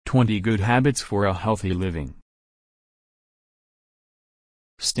20 Good Habits for a Healthy Living.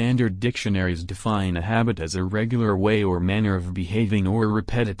 Standard dictionaries define a habit as a regular way or manner of behaving or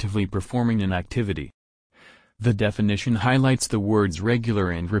repetitively performing an activity. The definition highlights the words regular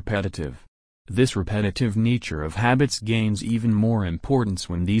and repetitive. This repetitive nature of habits gains even more importance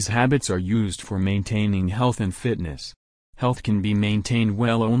when these habits are used for maintaining health and fitness. Health can be maintained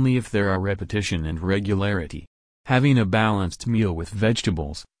well only if there are repetition and regularity. Having a balanced meal with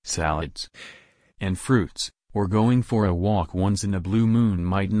vegetables, salads, and fruits, or going for a walk once in a blue moon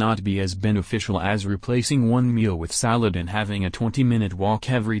might not be as beneficial as replacing one meal with salad and having a 20-minute walk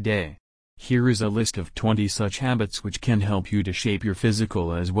every day. Here is a list of 20 such habits which can help you to shape your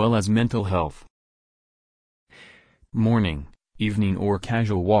physical as well as mental health. Morning, evening or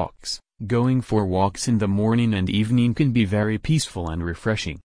casual walks. Going for walks in the morning and evening can be very peaceful and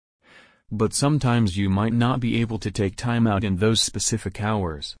refreshing. But sometimes you might not be able to take time out in those specific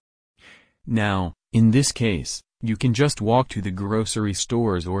hours. Now, in this case, you can just walk to the grocery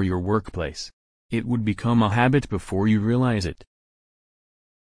stores or your workplace. It would become a habit before you realize it.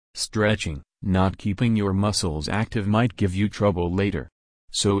 Stretching, not keeping your muscles active might give you trouble later.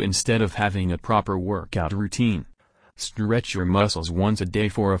 So instead of having a proper workout routine, stretch your muscles once a day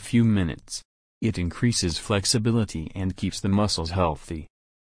for a few minutes. It increases flexibility and keeps the muscles healthy.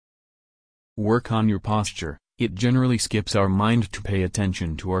 Work on your posture. It generally skips our mind to pay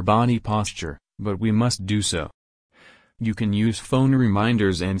attention to our body posture, but we must do so. You can use phone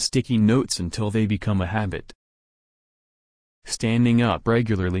reminders and sticky notes until they become a habit. Standing up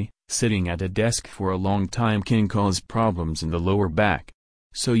regularly, sitting at a desk for a long time can cause problems in the lower back.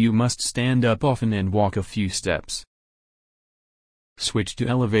 So you must stand up often and walk a few steps. Switch to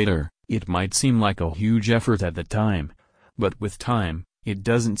elevator. It might seem like a huge effort at the time, but with time, it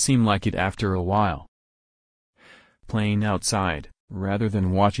doesn't seem like it after a while. Playing outside, rather than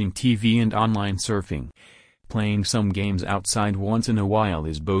watching TV and online surfing. Playing some games outside once in a while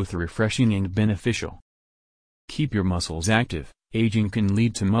is both refreshing and beneficial. Keep your muscles active. Aging can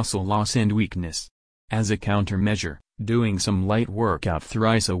lead to muscle loss and weakness. As a countermeasure, doing some light workout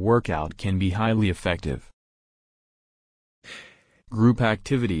thrice a workout can be highly effective. Group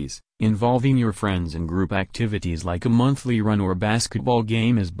activities. Involving your friends in group activities like a monthly run or basketball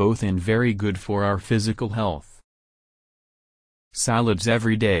game is both and very good for our physical health. Salads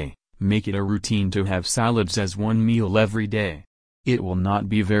every day. Make it a routine to have salads as one meal every day. It will not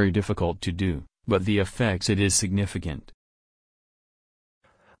be very difficult to do, but the effects it is significant.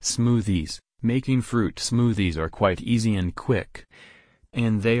 Smoothies. Making fruit smoothies are quite easy and quick.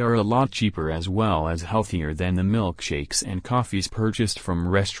 And they are a lot cheaper as well as healthier than the milkshakes and coffees purchased from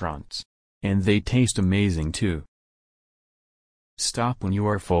restaurants. And they taste amazing too. Stop when you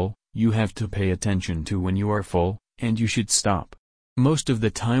are full. You have to pay attention to when you are full, and you should stop. Most of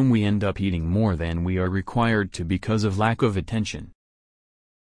the time we end up eating more than we are required to because of lack of attention.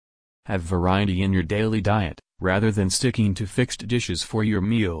 Have variety in your daily diet. Rather than sticking to fixed dishes for your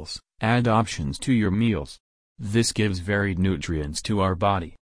meals, add options to your meals. This gives varied nutrients to our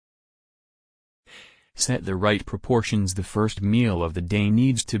body. Set the right proportions. The first meal of the day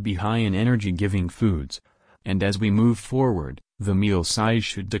needs to be high in energy-giving foods, and as we move forward, the meal size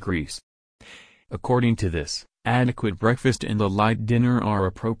should decrease. According to this, adequate breakfast and a light dinner are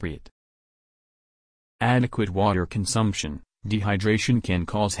appropriate. Adequate water consumption. Dehydration can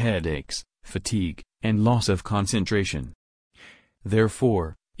cause headaches, fatigue, and loss of concentration.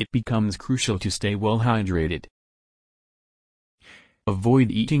 Therefore, it becomes crucial to stay well hydrated.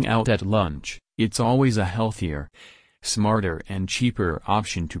 Avoid eating out at lunch. It's always a healthier, smarter and cheaper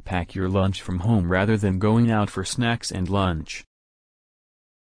option to pack your lunch from home rather than going out for snacks and lunch.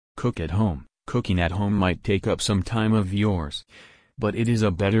 Cook at home. Cooking at home might take up some time of yours, but it is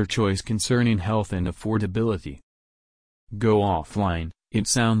a better choice concerning health and affordability. Go offline. It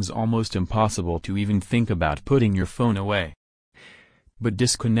sounds almost impossible to even think about putting your phone away. But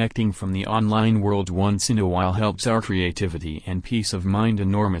disconnecting from the online world once in a while helps our creativity and peace of mind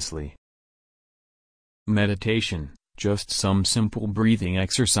enormously. Meditation. Just some simple breathing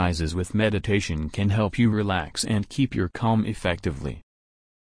exercises with meditation can help you relax and keep your calm effectively.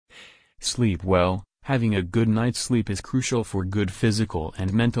 Sleep well. Having a good night's sleep is crucial for good physical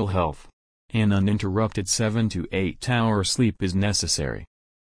and mental health. An uninterrupted 7 to 8 hour sleep is necessary.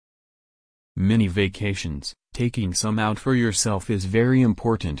 Mini vacations. Taking some out for yourself is very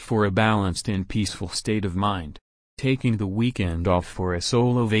important for a balanced and peaceful state of mind. Taking the weekend off for a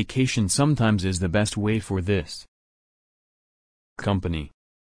solo vacation sometimes is the best way for this. Company.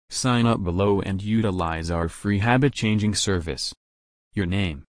 Sign up below and utilize our free habit-changing service. Your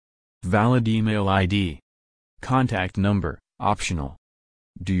name. Valid email ID. Contact number, optional.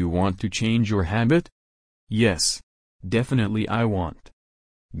 Do you want to change your habit? Yes. Definitely I want.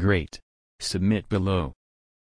 Great. Submit below.